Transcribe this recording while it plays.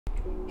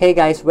Hey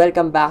guys,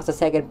 welcome back sa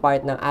second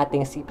part ng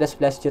ating C++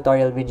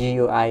 tutorial with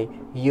GUI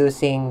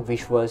using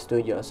Visual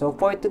Studio. So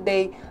for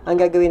today,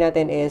 ang gagawin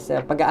natin is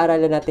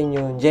pag-aaralan natin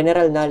yung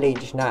general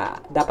knowledge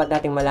na dapat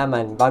nating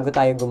malaman bago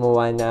tayo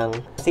gumawa ng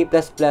C++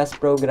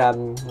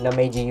 program na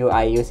may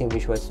GUI using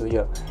Visual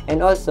Studio.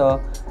 And also,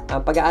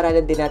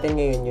 pag-aaralan din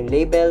natin ngayon yung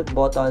label,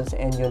 buttons,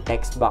 and yung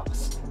text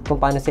box kung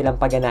paano silang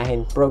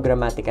paganahin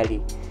programmatically.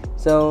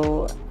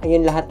 So,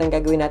 ayun lahat ng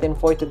gagawin natin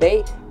for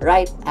today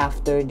right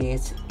after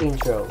this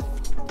intro.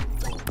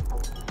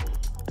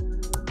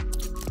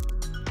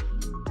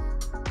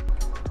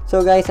 So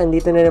guys,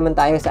 andito na naman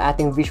tayo sa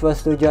ating Visual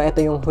Studio. Ito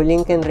yung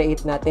huling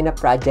kinreate natin na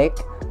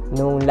project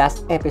nung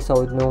last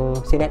episode nung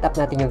sinet-up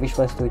natin yung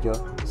Visual Studio.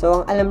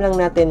 So, ang alam lang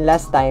natin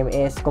last time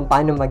is kung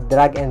paano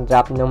mag-drag and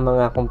drop ng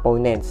mga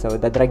components. So,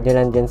 dadrag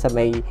nyo lang dyan sa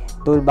may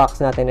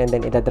toolbox natin and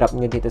then idadrop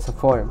nyo dito sa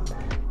form.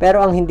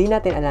 Pero ang hindi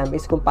natin alam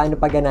is kung paano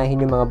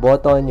paganahin yung mga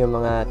button, yung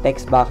mga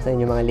text box,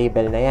 and yung mga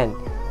label na yan.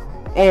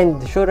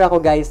 And sure ako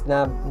guys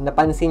na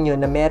napansin nyo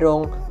na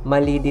merong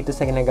mali dito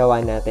sa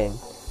ginagawa natin.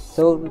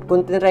 So,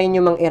 kung try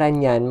nyo mang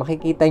i-run yan,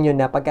 makikita nyo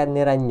na pagka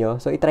ni-run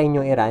nyo, so itry nyo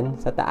i-run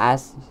sa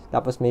taas,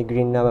 tapos may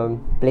green na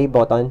play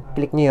button,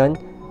 click nyo yun.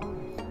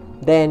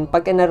 Then,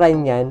 pagka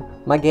na-run yan,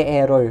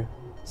 mag-e-error.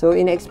 So,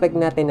 ina-expect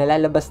natin na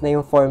lalabas na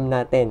yung form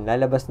natin,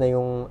 lalabas na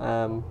yung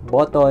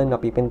button,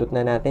 mapipindot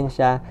na natin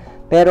siya,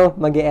 pero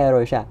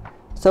mag-e-error siya.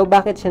 So,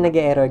 bakit siya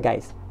nag-e-error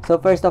guys?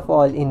 So, first of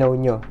all, i-know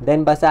nyo.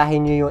 Then,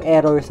 basahin nyo yung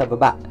error sa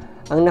baba.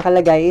 Ang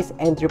nakalagay is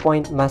entry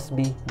point must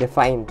be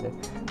defined.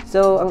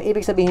 So, ang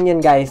ibig sabihin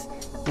yan guys,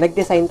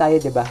 nag-design tayo,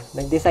 diba?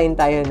 Nag-design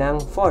tayo ng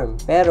form.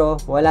 Pero,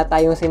 wala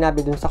tayong sinabi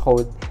dun sa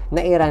code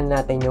na i-run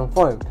natin yung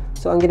form.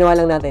 So, ang ginawa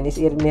lang natin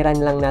is i-run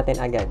lang natin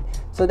agad.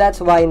 So,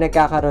 that's why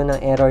nagkakaroon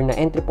ng error na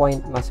entry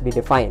point must be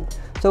defined.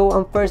 So,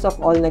 ang first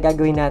of all na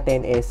gagawin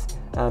natin is,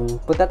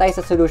 punta tayo sa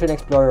Solution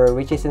Explorer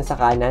which is yung sa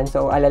kanan.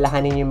 So,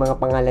 alalahanin yung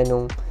mga pangalan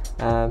nung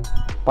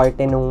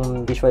parte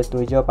nung Visual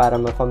Studio para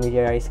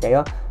ma-familiarize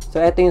kayo. So,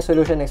 ito yung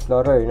Solution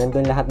Explorer.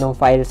 Nandun lahat ng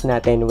files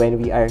natin when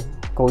we are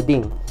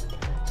coding.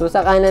 So,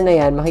 sa kanan na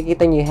yan,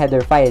 makikita nyo yung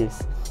header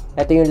files.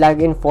 Ito yung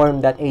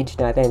loginform.h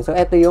natin. So,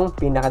 ito yung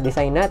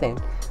pinaka-design natin.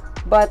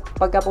 But,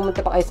 pagka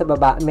pumunta pa kayo sa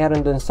baba,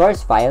 meron dun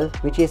source file,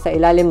 which is sa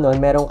ilalim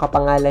nun, merong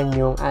kapangalan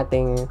yung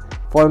ating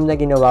form na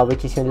ginawa,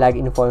 which is yung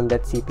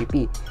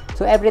loginform.cpp.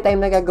 So, every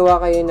time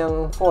nagagawa kayo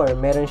ng form,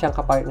 meron siyang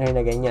kapartner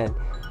na ganyan.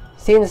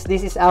 Since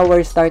this is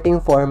our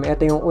starting form,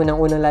 ito yung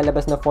unang-unang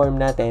lalabas na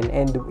form natin,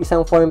 and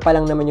isang form pa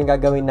lang naman yung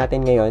gagawin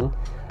natin ngayon,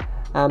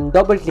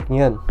 double-click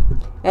nyo yun.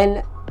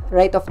 And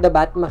right off the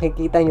bat,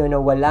 makikita nyo na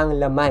walang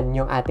laman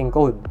yung ating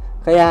code.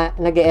 Kaya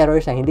nag-e-error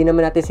siya. Hindi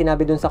naman natin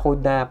sinabi dun sa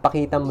code na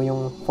pakita mo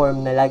yung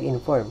form na login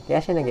form.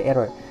 Kaya siya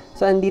nag-e-error.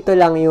 So, andito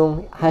lang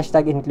yung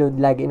hashtag include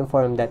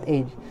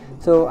loginform.h.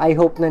 So, I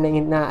hope na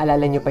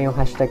naaalala nyo pa yung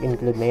hashtag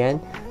include na yan.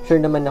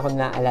 Sure naman ako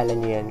na naaalala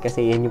nyo yan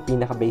kasi yan yung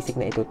pinaka-basic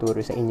na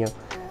ituturo sa inyo.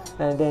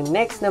 And then,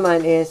 next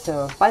naman is,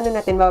 paano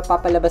natin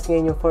mapapalabas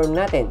ngayon yung form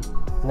natin?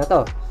 Na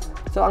to.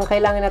 So, ang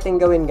kailangan natin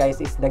gawin guys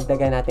is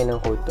dagdagan natin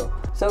ng code to.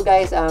 So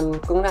guys,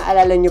 kung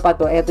naalala nyo pa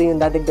to, ito yung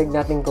dadagdag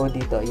natin code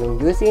dito. Yung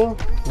using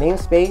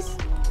namespace,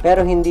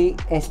 pero hindi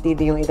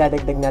std yung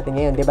idadagdag natin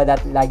ngayon. Diba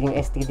laging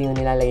std yung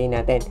nilalagay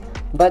natin.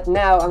 But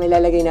now, ang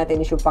ilalagay natin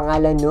is yung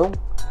pangalan ng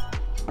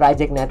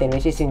project natin,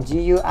 which is yung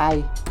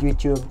GUI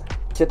YouTube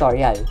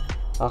tutorial.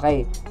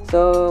 Okay.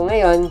 So,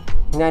 ngayon,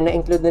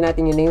 na-include na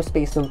natin yung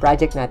namespace ng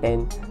project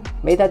natin,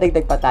 may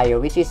dadagdag pa tayo,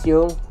 which is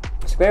yung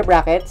square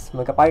brackets,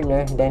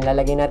 magka-partner, then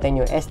lalagay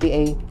natin yung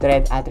STA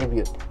thread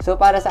attribute. So,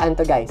 para saan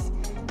to guys?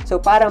 So,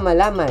 para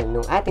malaman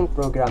ng ating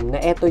program na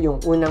ito yung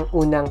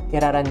unang-unang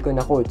iraran ko na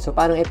code. So,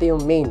 parang ito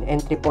yung main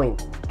entry point.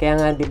 Kaya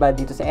nga, diba,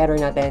 dito sa error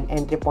natin,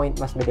 entry point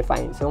must be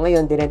defined. So,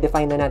 ngayon,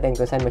 dinedefine na natin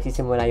kung saan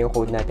magsisimula yung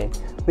code natin,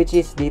 which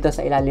is dito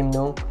sa ilalim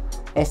ng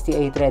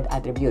STA thread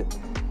attribute.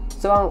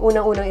 So, ang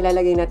unang-unang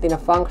ilalagay natin na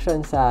function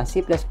sa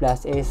C++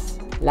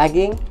 is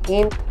laging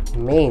int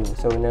main.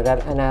 So,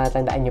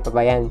 natandaan nyo pa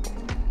ba yan?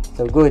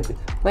 So, good.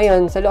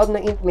 Ngayon, sa loob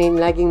ng int main,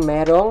 laging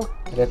merong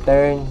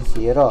return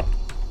 0.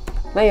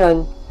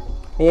 Ngayon,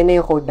 ayan na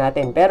yung code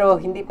natin. Pero,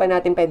 hindi pa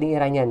natin pwedeng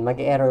i-run yan.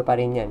 Mag-error pa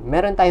rin yan.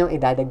 Meron tayong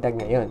idadagdag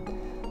ngayon.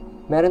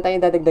 Meron tayong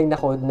idadagdag na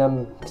code na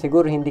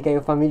siguro hindi kayo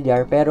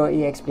familiar, pero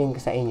i-explain ko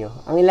sa inyo.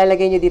 Ang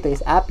ilalagay nyo dito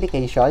is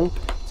application.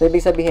 So,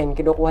 ibig sabihin,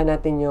 kinukuha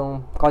natin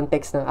yung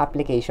context ng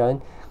application.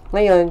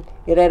 Ngayon,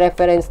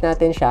 i-reference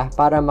natin siya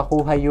para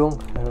makuha yung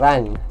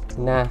run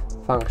na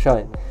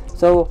function.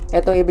 So,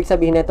 ito ibig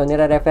sabihin nito,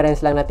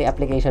 nire-reference lang natin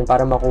application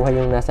para makuha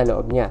yung nasa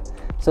loob niya.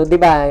 So, 'di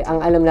ba,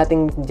 ang alam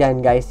natin diyan,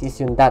 guys, is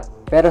yung dot.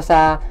 Pero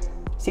sa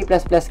C++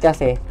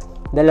 kasi,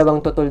 dalawang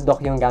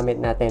tutuldok yung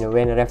gamit natin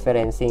when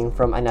referencing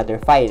from another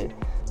file.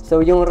 So,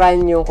 yung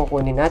run yung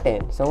kukunin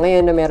natin. So,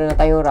 ngayon na meron na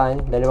tayong run,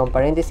 dalawang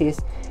parenthesis,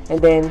 and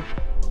then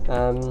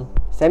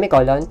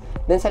semicolon.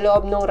 Then sa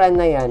loob ng run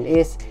na yan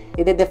is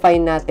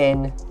i-define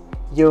natin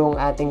yung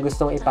ating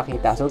gustong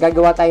ipakita. So,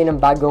 gagawa tayo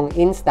ng bagong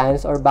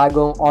instance or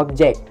bagong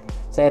object.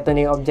 So, ito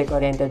na yung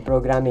object-oriented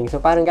programming. So,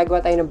 parang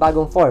gagawa tayo ng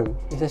bagong form.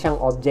 Isa siyang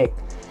object.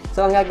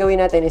 So, ang gagawin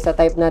natin is,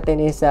 type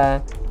natin is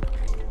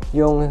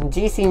yung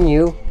gc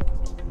new,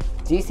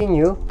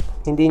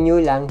 hindi new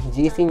lang,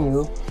 gc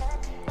new,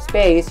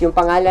 space, yung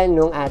pangalan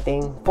ng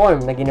ating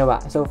form na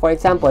ginawa. So, for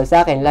example,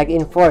 sa akin,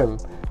 login form.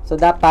 So,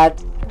 dapat,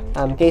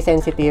 case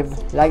sensitive,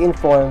 login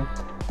form,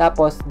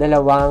 tapos,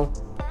 dalawang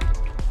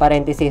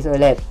parentheses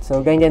ulit.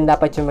 So, ganyan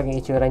dapat yung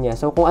maging itsura niya.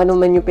 So, kung ano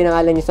man yung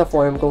pinangalan niyo sa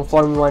form, kung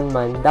form 1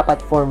 man, dapat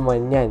form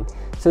 1 yan.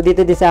 So,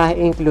 dito din sa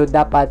include,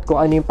 dapat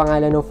kung ano yung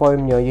pangalan ng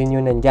form nyo, yun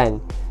yung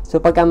nandyan.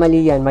 So, pagka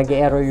mali yan,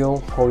 mag-error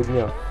yung code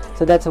nyo.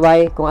 So, that's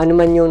why, kung ano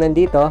man yung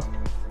nandito,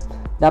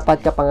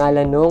 dapat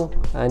kapangalan nung,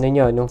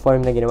 nung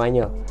form na ginawa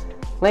nyo.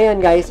 Ngayon,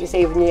 guys,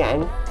 isave nyo yan.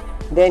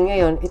 Then,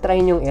 ngayon,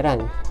 itry nyo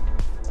i-run.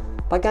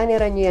 Pagka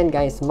ni-run nyo yan,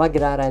 guys,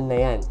 magra-run na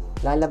yan.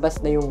 Lalabas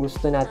na yung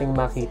gusto nating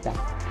makita.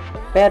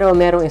 Pero,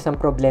 merong isang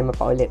problema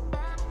pa ulit.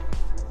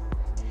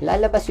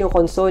 Lalabas yung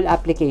console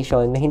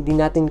application na hindi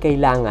natin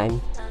kailangan,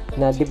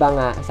 na di ba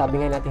nga, sabi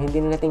nga natin, hindi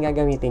na natin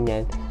gagamitin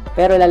yan.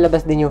 Pero,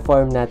 lalabas din yung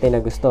form natin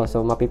na gusto. So,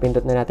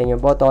 mapipindot na natin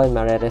yung button,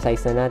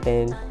 mare-resize na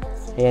natin.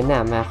 Ayan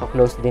na,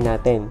 maka-close din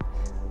natin.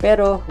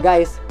 Pero,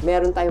 guys,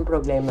 meron tayong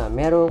problema.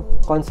 Merong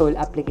console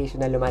application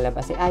na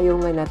lumalabas. Ayaw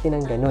nga natin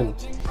ng ganun.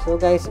 So,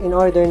 guys, in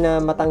order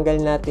na matanggal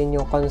natin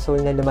yung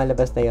console na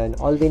lumalabas na yun,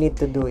 all we need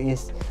to do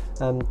is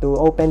to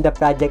open the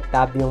project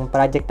tab, yung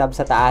project tab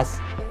sa taas.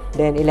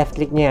 Then,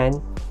 i-left click nyo yan.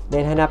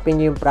 Then, hanapin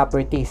nyo yung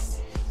properties.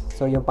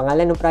 So, yung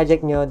pangalan ng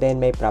project nyo, then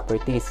may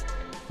properties.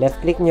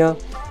 Left click nyo,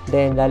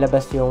 then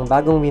lalabas yung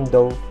bagong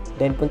window.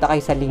 Then, punta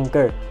kayo sa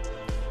linker.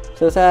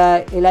 So,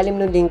 sa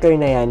ilalim ng linker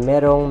na yan,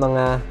 merong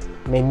mga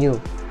menu.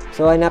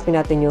 So, hanapin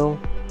natin yung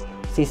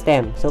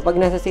system. So, pag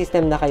nasa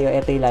system na kayo,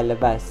 ito yung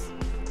lalabas.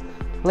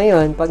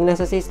 Ngayon, pag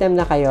nasa system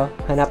na kayo,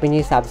 hanapin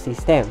nyo yung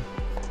subsystem.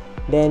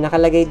 Then,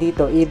 nakalagay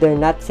dito, either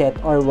not set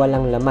or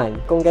walang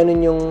laman. Kung ganun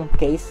yung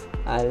case,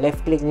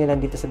 left click nyo lang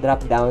dito sa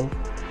drop down,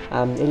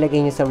 ilagay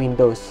nyo sa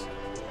Windows.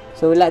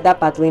 So,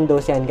 dapat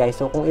Windows yan, guys.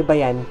 So, kung iba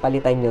yan,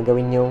 palitan nyo,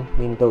 gawin yung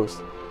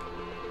Windows.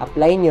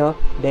 Apply nyo,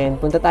 then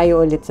punta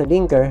tayo ulit sa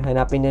linker,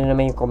 hanapin nyo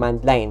naman yung command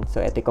line.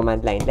 So, ito yung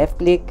command line.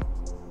 Left click.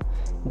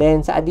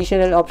 Then, sa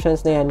additional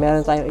options na yan,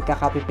 meron tayong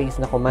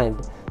ika-copy-paste na command.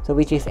 So,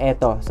 which is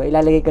eto. So,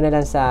 ilalagay ko na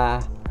lang sa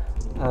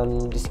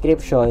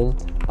description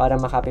para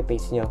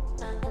ma-copy-paste nyo.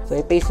 So,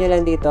 i-paste nyo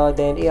lang dito,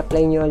 then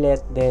i-apply nyo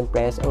ulit, then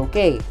press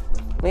OK.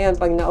 Ngayon,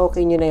 pag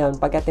na-OK nyo na yun,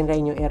 pagka tinry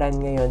nyo i-run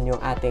ngayon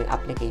yung ating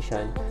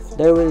application,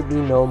 there will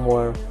be no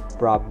more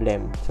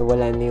problem. So,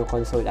 wala na yung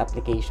console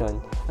application.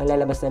 Ang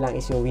lalabas na lang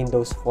is yung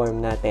Windows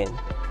form natin.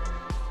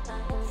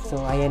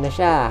 So, ayan na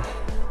siya.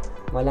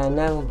 Wala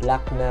nang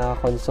black na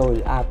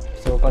console app.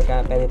 So,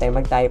 pagka pwede tayo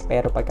mag-type,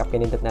 pero pagka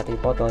pinindot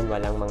natin yung button,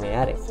 walang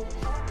mangyayari.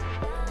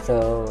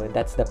 So,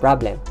 that's the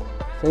problem.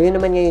 So, yun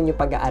naman ngayon yung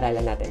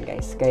pag-aaralan natin,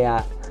 guys.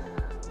 Kaya,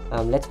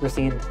 let's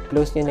proceed.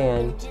 Close nyo na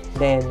yan.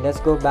 Then, let's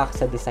go back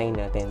sa design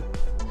natin.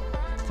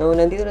 So,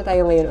 nandito na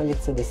tayo ngayon ulit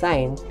sa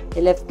design.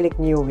 I-left click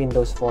nyo yung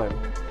Windows form.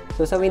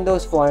 So, sa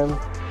Windows form,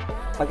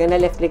 pagka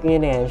na-left click nyo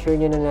na yan, sure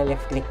nyo na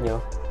na-left click nyo,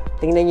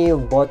 tingnan nyo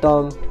yung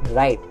bottom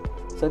right.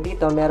 So,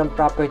 dito, merong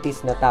properties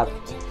na tab.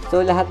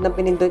 So, lahat ng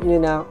pinindot nyo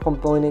na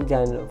component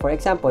dyan, for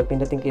example,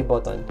 pindutin ko yung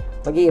button,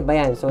 mag-iiba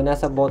yan. So,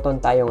 nasa button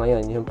tayo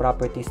ngayon, yung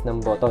properties ng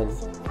button.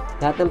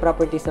 Lahat ng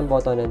properties ng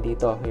button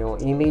nandito. Yung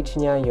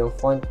image niya, yung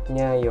font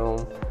niya, yung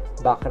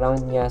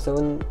background niya. So,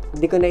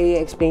 hindi ko na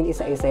i-explain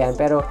isa-isa yan.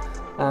 Pero,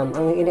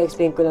 ang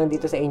ina-explain ko lang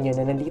dito sa inyo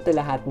na nandito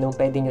lahat nung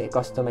pwede nyo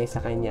i-customize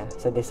sa kanya,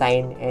 sa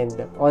design, and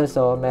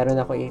also, meron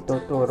ako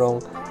ituturong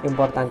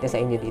importante sa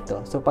inyo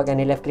dito. So, pag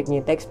ni-left click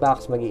nyo yung text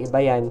box,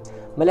 mag-iiba yan.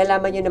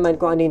 Malalaman nyo naman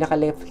kung ano yung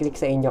naka-left click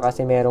sa inyo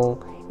kasi merong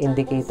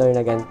indicator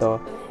na ganito.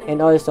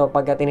 And also,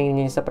 pag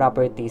tinignan nyo sa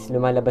properties,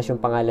 lumalabas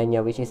yung pangalan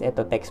niya, which is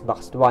ito,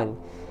 Textbox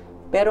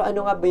 1. Pero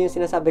ano nga ba yung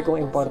sinasabi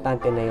kong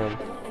importante na yun?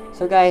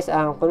 So, guys,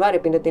 kunwari,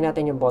 pindutin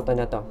natin yung button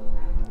na to.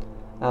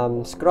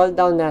 Scroll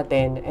down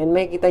natin and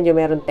makikita nyo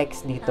meron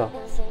text dito.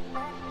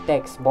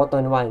 Text,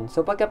 button 1.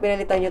 So, pagka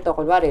pinalitan nyo to,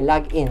 kunwari,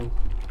 login.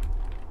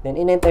 Then,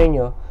 in-enter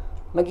nyo,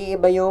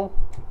 mag-iiba yung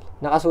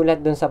nakasulat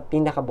dun sa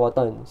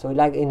pinaka-button. So,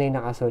 login na yung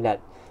nakasulat.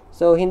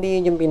 So, hindi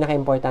yun yung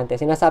pinaka-importante.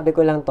 Sinasabi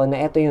ko lang to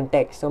na ito yung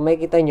text. So,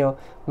 makikita nyo,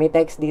 may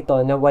text dito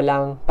na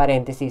walang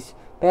parenthesis.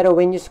 Pero,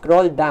 when you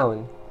scroll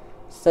down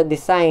sa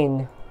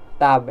design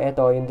tab,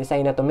 ito, yung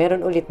design na to,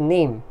 meron ulit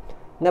name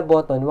na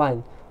button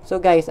 1.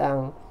 So, guys,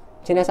 ang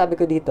sinasabi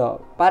ko dito,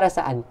 para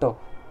saan to?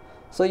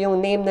 So,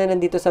 yung name na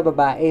nandito sa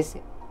baba is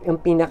yung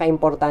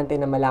pinaka-importante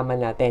na malaman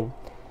natin.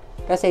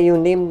 Kasi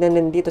yung name na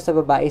nandito sa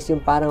baba is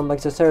yung parang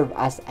magsaserve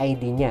as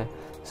ID niya.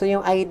 So,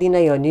 yung ID na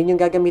yun yung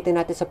gagamitin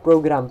natin sa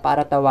program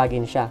para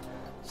tawagin siya.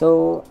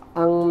 So,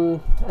 ang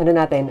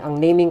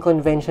naming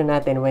convention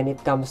natin when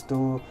it comes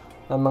to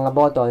mga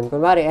button,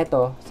 kunwari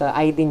ito, sa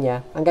ID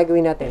niya, ang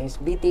gagawin natin is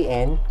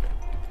btn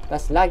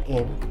plus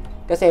login.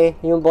 Kasi,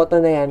 yung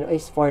button na yan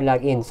is for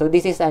login. So,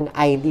 this is an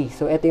ID.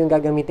 So, ito yung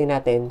gagamitin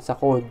natin sa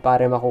code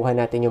para makuha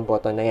natin yung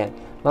button na yan.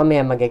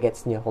 Mamaya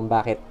magagets nyo kung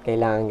bakit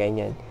kailangan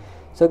ganyan.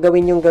 So,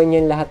 gawin yung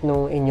ganyan lahat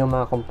ng inyong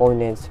mga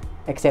components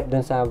except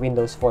dun sa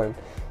Windows form.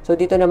 So,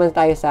 dito naman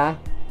tayo sa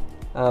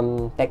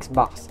text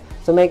box.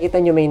 So makikita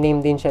nyo may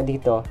name din siya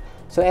dito.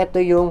 So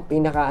ito yung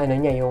pinaka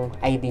niya, yung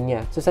ID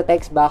niya. So sa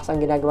text box, ang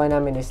ginagawa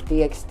namin is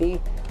txt.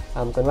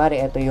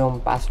 Kunwari ito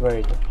yung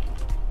password.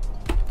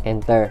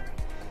 Enter.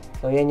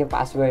 So yan yung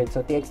password.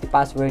 So txt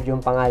password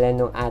yung pangalan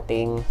ng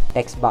ating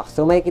text box.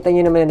 So makikita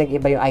nyo naman na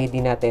nag-iba yung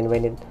ID natin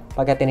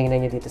pagka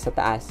tinignan nyo dito sa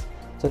taas.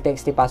 So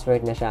txt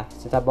password na siya.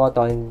 So sa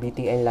button,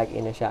 btn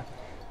login na siya.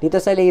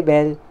 Dito sa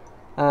label,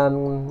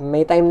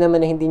 may time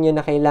naman na hindi nyo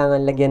na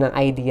kailangan lagyan ng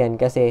ID yan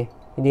kasi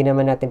hindi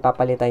naman natin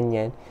papalitan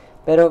yan.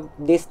 Pero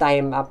this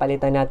time,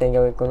 palitan natin,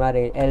 gawin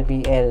kunwari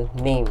LBL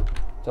name.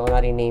 So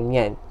kunwari name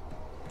yan.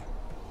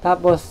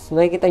 Tapos,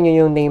 nakikita nyo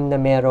yung name na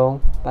merong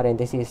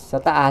parenthesis.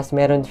 Sa taas,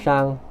 meron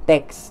siyang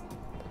text.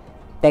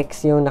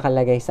 Text yung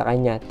nakalagay sa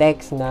kanya.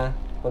 Text na,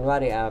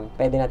 kunwari,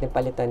 pwede natin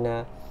palitan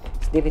na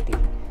activity.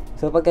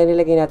 So, pagka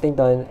nilagay natin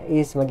doon,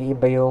 is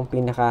mag-iiba yung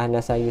pinaka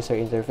nasa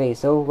user interface.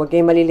 So, huwag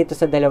kayong malilito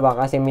sa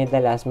dalawa kasi may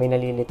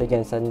nalilito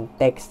dyan sa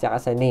text tsaka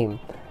sa name.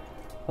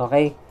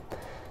 Okay?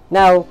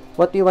 Now,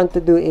 what we want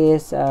to do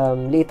is,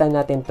 liitan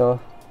natin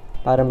to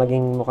para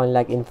maging mukhang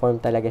login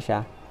form talaga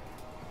siya.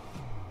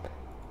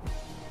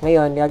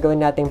 Ngayon,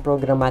 gagawin natin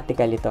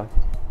programmatical ito.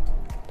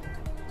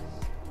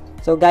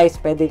 So, guys,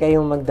 pwede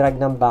kayong mag-drag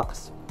ng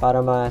box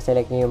para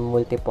ma-select nyo yung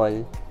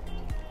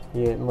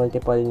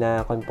multiple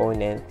na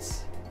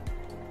components.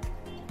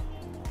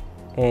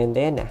 And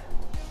ayan na.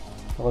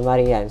 So,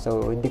 kunwari yan.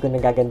 So, hindi ko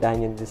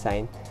nagagandahan yung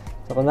design.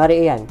 So,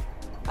 kunwari yan.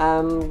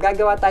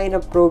 Gagawa tayo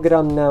ng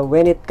program na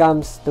when it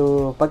comes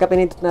to, pagka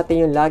pinindot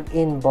natin yung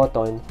login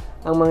button,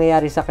 ang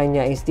mangyayari sa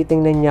kanya is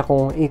titingnan niya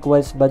kung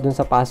equals ba dun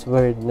sa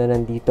password na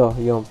nandito,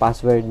 yung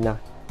password na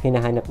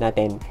hinahanap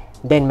natin.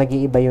 Then,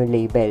 mag-iiba yung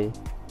label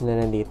na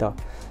nandito.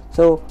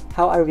 So,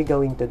 how are we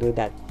going to do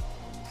that?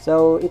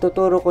 So,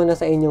 ituturo ko na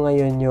sa inyo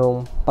ngayon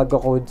yung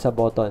pag-code sa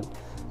button.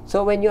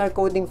 So, when you are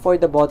coding for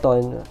the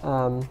button,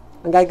 ang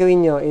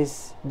gagawin nyo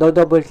is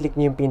double-click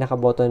nyo yung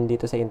pinaka-button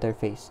dito sa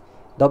interface.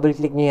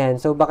 Double-click nyo yan.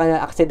 So, baka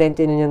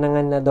aksidente nyo na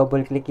nga na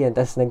double-click yan,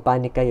 tapos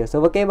nagpanic kayo.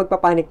 So, huwag kayo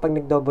magpapanik pag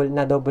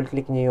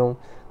na-double-click nyo yung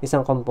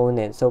isang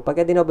component. So,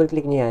 pagka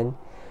dinouble-click nyo yan,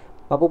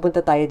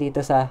 mapupunta tayo dito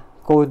sa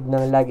code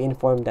ng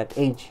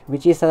loginform.h,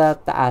 which is sa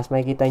taas,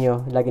 makikita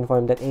nyo,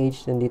 loginform.h,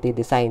 nandito yung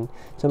design.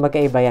 So,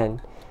 magkaiba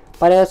yan.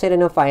 Pareho sila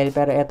ng file,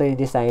 pero ito yung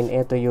design,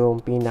 ito yung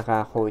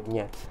pinaka-code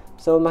niya.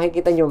 So,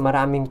 makikita nyo,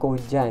 maraming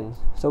code dyan.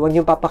 So, huwag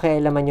nyo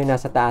papakialaman yung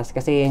nasa taas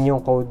kasi yan yung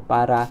code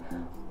para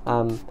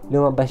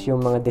lumabas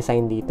yung mga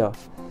design dito.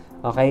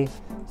 Okay?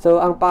 So,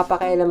 ang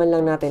papakialaman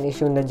lang natin is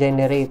yung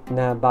na-generate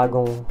na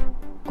bagong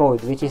code,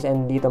 which is,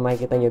 and dito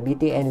makikita nyo,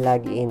 btn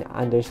login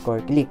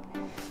 _ click.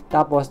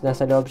 Tapos,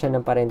 nasa loob siya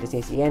ng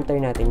parenthesis, i-enter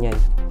natin yan.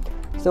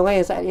 So,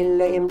 ngayon, sa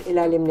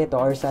ilalim nito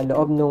or sa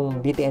loob ng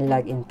btn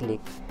login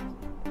click,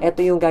 ito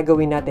yung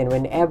gagawin natin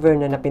whenever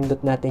na napindot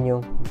natin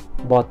yung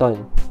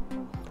button.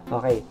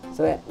 Okay.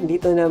 So,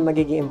 dito na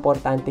magiging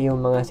importante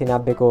yung mga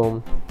sinabi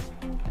kong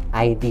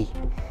ID.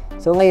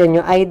 So, ngayon,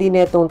 yung ID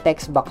na itong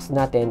text box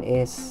natin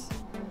is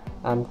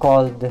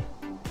called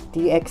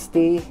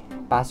txt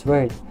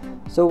password.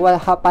 So,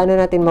 paano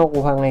natin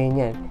makukuha ngayon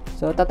yan?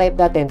 So,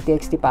 tatype natin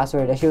txt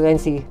password. As you can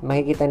see,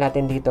 makikita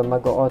natin dito,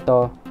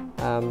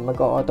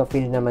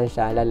 mag-auto-fill naman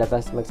siya.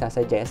 Lalabas,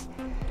 magsasuggest.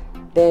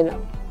 Then,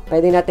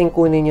 pwede natin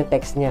kunin yung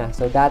text niya.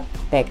 So, that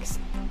text.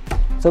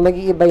 So,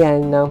 mag-iiba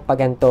yan ng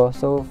paganto.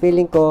 So,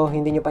 feeling ko,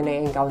 hindi nyo pa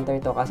na-encounter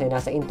to kasi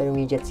nasa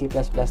intermediate C++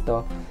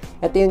 to.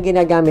 Ito yung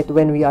ginagamit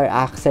when we are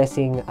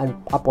accessing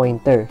a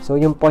pointer. So,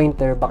 yung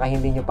pointer, baka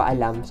hindi nyo pa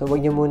alam. So,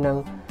 huwag nyo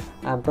munang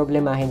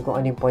problemahin kung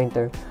ano yung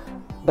pointer.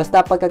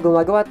 Basta pagka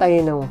gumagawa tayo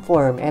ng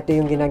form, ito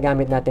yung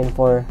ginagamit natin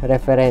for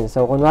reference.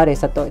 So, kunwari,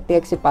 sa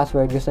txt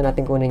password, gusto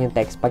natin kunin yung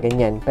text pa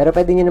ganyan. Pero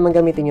pwede nyo naman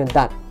gamitin yung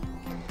dot.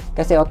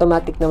 Kasi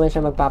automatic naman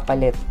siya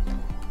magpapalit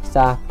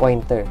sa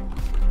pointer.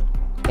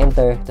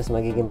 Enter, tapos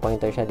magiging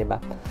pointer siya, diba?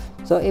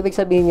 So, ibig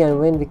sabihin yan,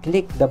 when we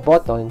click the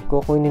button,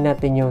 kukunin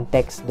natin yung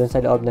text dun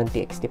sa loob ng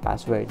txt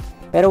password.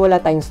 Pero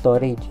wala tayong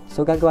storage.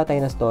 So, gagawa tayo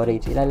ng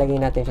storage.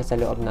 Ilalagay natin siya sa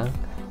loob ng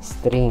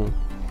string.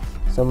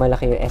 So,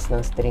 malaki yung S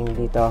ng string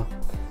dito.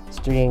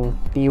 String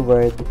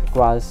p-word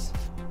equals.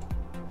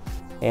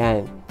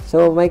 Ayan.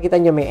 So,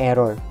 makikita nyo may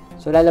error.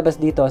 So, lalabas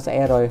dito sa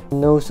error,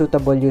 no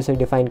suitable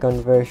user-defined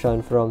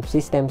conversion from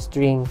system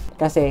string.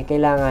 Kasi,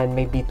 kailangan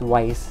may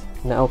bitwise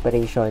na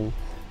operation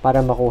para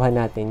makuha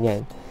natin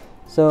yan.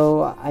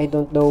 So, I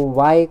don't know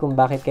why, kung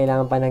bakit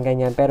kailangan pa ng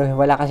ganyan, pero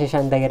wala kasi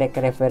siyang direct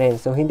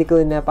reference. So, hindi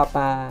ko na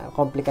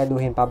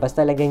papakomplikaduhin pa.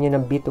 Basta lagyan nyo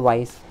ng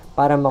bitwise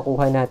para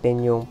makuha natin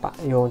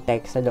yung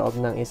text sa loob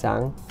ng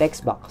isang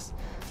text box.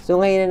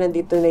 So, ngayon na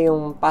nandito na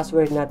yung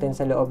password natin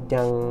sa loob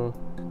ng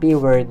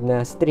p-word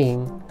na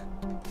string.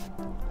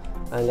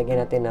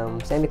 Lagyan natin ng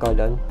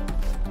semicolon.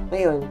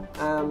 Ngayon,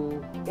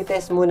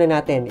 i-test muna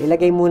natin.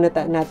 Ilagay muna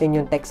natin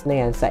yung text na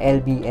yan sa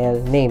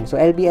LBL name.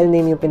 So, LBL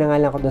name yung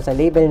pinangalan ko doon sa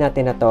label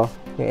natin na to,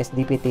 yung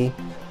SDPT.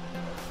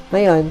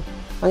 Ngayon,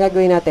 ang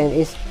gagawin natin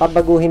is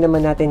pabaguhin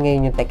naman natin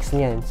ngayon yung text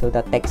niyan. So,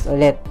 that text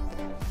ulit.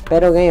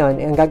 Pero ngayon,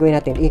 ang gagawin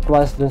natin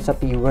equals doon sa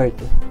p-word.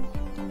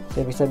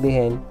 So, ibig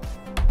sabihin,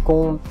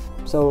 kung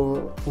So,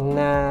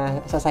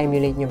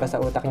 na-simulate nyo ba sa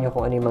utak nyo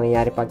kung ano yung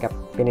mangyayari pagka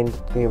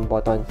pinindot ko yung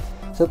button?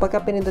 So,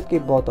 pagka pinindot ko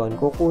yung button,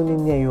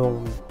 kukunin niya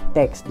yung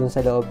text dun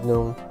sa loob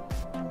ng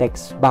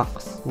text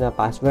box na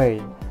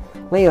password.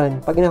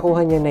 Ngayon, pag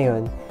nakuha niya na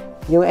yun,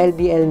 yung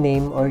LBL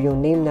name or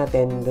yung name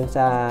natin dun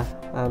sa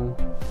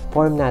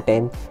form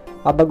natin,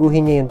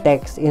 babaguhin niya yung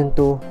text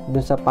into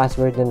dun sa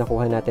password na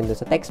nakuha natin dun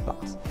sa text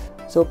box.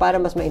 So,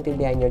 para mas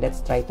maintindihan nyo,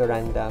 let's try to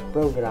run the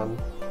program.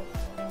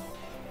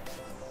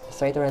 Let's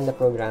try to run the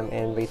program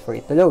and wait for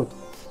it to load.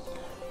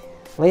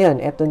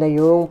 Ngayon, eto na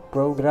yung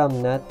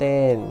program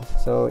natin.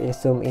 So,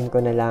 i-zoom in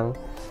ko na lang.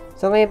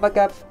 So, ngayon,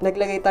 pagka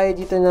naglagay tayo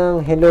dito ng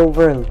hello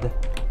world,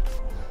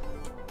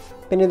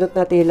 pinindot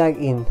natin yung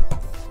login.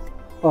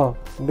 Oh,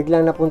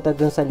 biglang napunta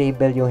dun sa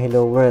label yung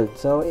hello world.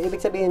 So, ibig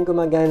sabihin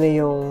gumagana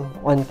yung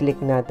on-click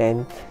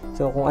natin.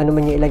 So, kung ano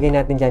man yung ilagay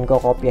natin dyan,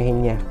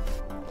 kokopyahin niya.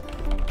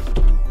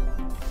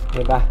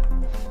 Diba?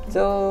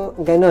 So,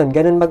 ganun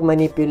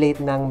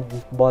mag-manipulate ng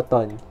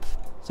button.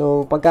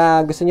 So,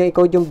 pagka gusto nyo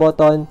i-code yung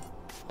button,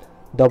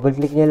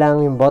 double-click nyo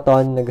lang yung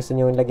button na gusto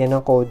nyo lagyan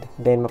ng code,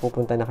 then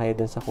mapupunta na kayo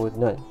dun sa code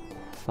nun.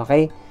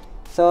 Okay?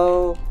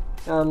 So,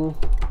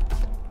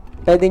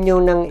 pwede nyo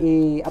nang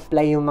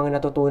i-apply yung mga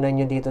natutunan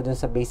nyo dito dun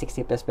sa basic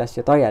C++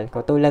 tutorial,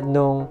 katulad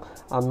nung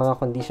mga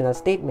conditional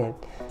statement.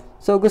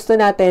 So, gusto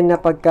natin na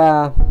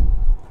pagka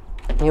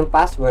yung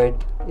password,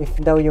 if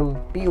daw yung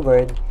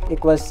p-word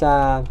equals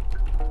sa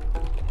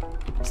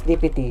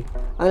SDPT,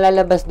 ang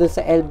lalabas dun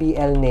sa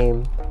LBL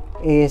name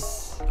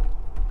is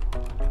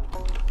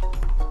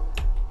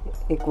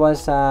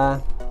equals sa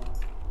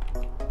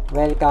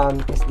welcome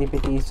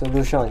SDPT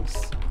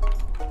solutions.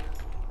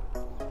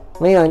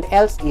 Ngayon,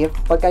 else if,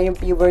 pagka yung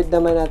p-word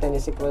naman natin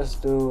is equals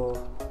to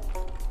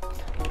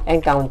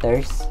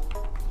encounters,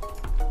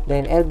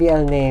 then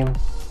LBL name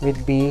would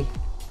be,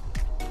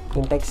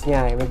 yung text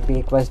niya would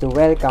be equals to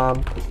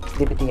welcome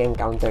SDPT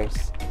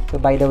encounters. So,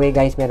 by the way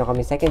guys, meron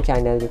kami second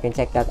channel. You can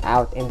check that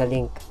out in the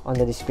link on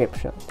the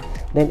description.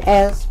 Then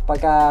else,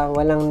 pagka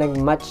walang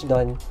nag-match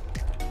doon,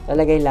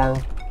 lalagay lang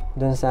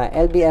doon sa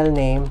LBL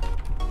name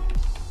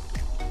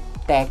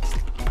text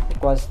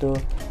equals to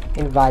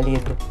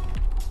invalid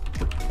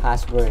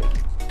password.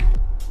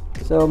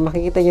 So,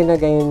 makikita nyo na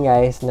ganyan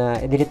guys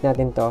na i-delete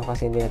natin to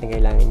kasi hindi natin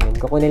kailangan yun.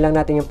 Kukunin lang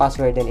natin yung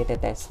password and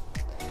ite-test.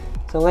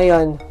 So,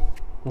 ngayon,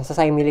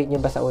 nasa-simulate nyo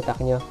ba sa utak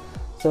nyo?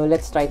 So,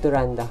 let's try to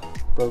run the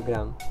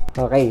program.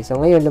 Okay, so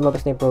ngayon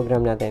lumabas na yung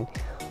program natin.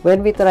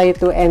 When we try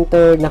to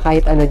enter na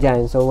kahit ano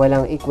dyan, so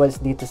walang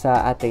equals dito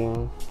sa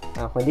ating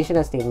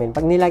conditional statement,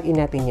 pag nilagin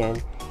natin yan,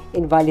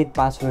 invalid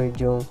password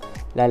yung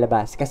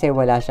lalabas kasi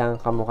wala siyang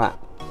kamuka.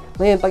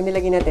 Ngayon, pag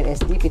nilagin natin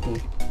SDPT,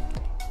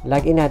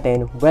 login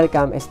natin,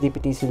 welcome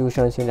SDPT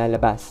solutions yung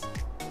lalabas.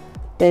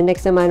 Then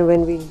next naman,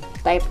 when we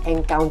type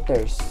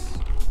encounters,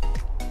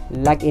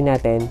 login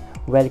natin,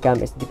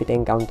 welcome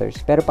SDPT encounters.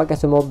 Pero pagka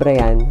sumobra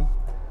yan,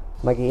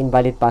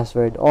 mag-invalid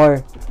password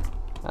or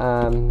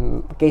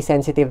case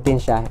sensitive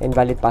din siya,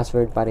 invalid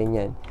password pa rin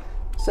yan.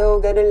 So,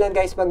 ganun lang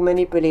guys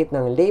mag-manipulate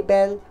ng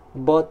label,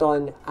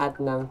 button, at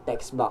ng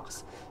text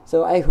box.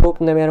 So, I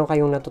hope na meron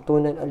kayong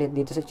natutunan ulit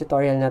dito sa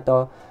tutorial na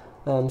to.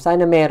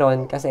 Sana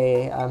meron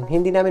kasi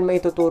hindi namin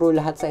maituturo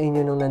lahat sa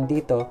inyo nung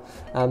nandito.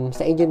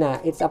 Sa inyo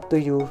na, it's up to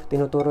you.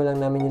 Tinuturo lang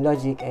namin yung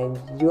logic and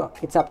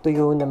it's up to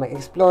you na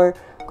mag-explore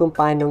kung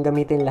paano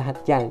gamitin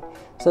lahat yan.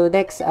 So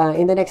next,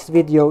 in the next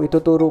video,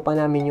 ituturo pa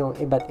namin yung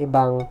iba't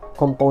ibang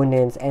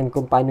components and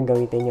kung paano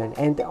gamitin yon.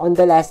 And on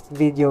the last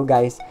video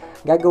guys,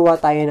 gagawa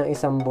tayo ng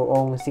isang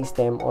buong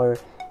system or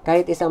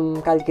kahit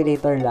isang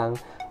calculator lang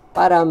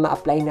para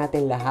ma-apply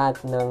natin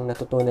lahat ng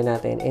natutunan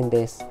natin in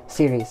this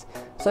series.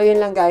 So yun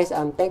lang guys,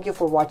 thank you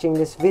for watching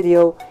this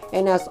video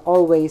and as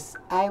always,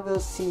 I will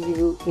see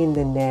you in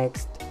the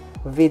next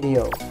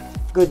video.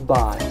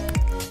 Goodbye!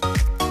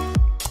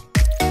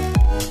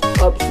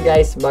 Oops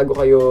guys, bago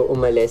kayo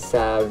umalis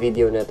sa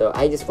video na to,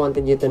 I just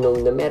wanted you to know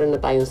na meron na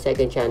tayong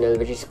second channel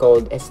which is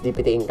called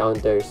SDPT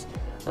Encounters.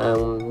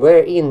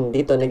 Wherein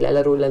dito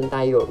naglalaro lang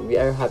tayo, we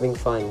are having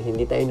fun,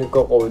 hindi tayo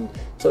nagko-code.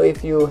 So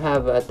if you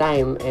have a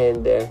time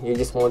and you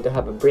just want to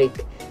have a break,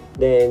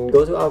 then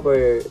go to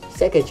our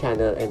second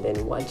channel and then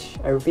watch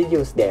our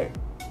videos there.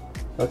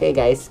 Okay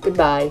guys,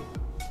 goodbye!